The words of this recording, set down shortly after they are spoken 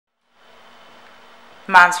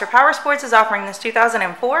Monster Powersports is offering this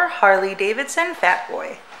 2004 Harley-Davidson Fat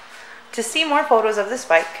Boy. To see more photos of this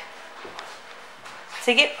bike,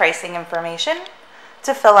 to get pricing information,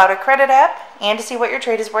 to fill out a credit app, and to see what your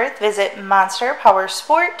trade is worth, visit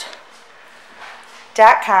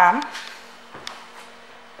monsterpowersport.com.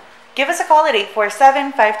 Give us a call at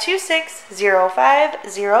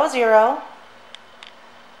 847-526-0500.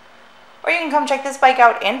 Or you can come check this bike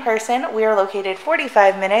out in person. We are located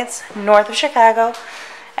 45 minutes north of Chicago,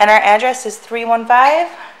 and our address is 315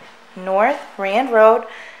 North Rand Road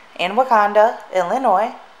in Wauconda,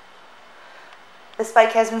 Illinois. This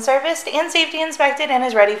bike has been serviced and safety inspected and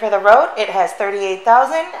is ready for the road. It has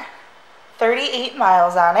 38,038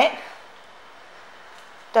 miles on it.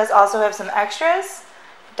 Does also have some extras.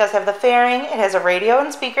 It does have the fairing. It has a radio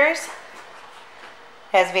and speakers.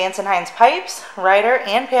 Has Vance & Hines pipes, rider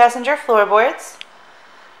and passenger floorboards.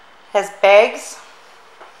 Has bags.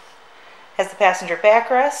 Has the passenger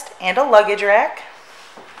backrest and a luggage rack.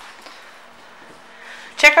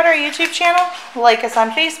 Check out our YouTube channel, like us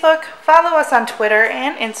on Facebook, follow us on Twitter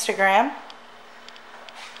and Instagram.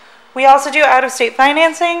 We also do out-of-state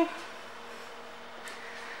financing,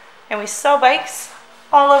 and we sell bikes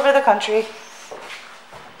all over the country.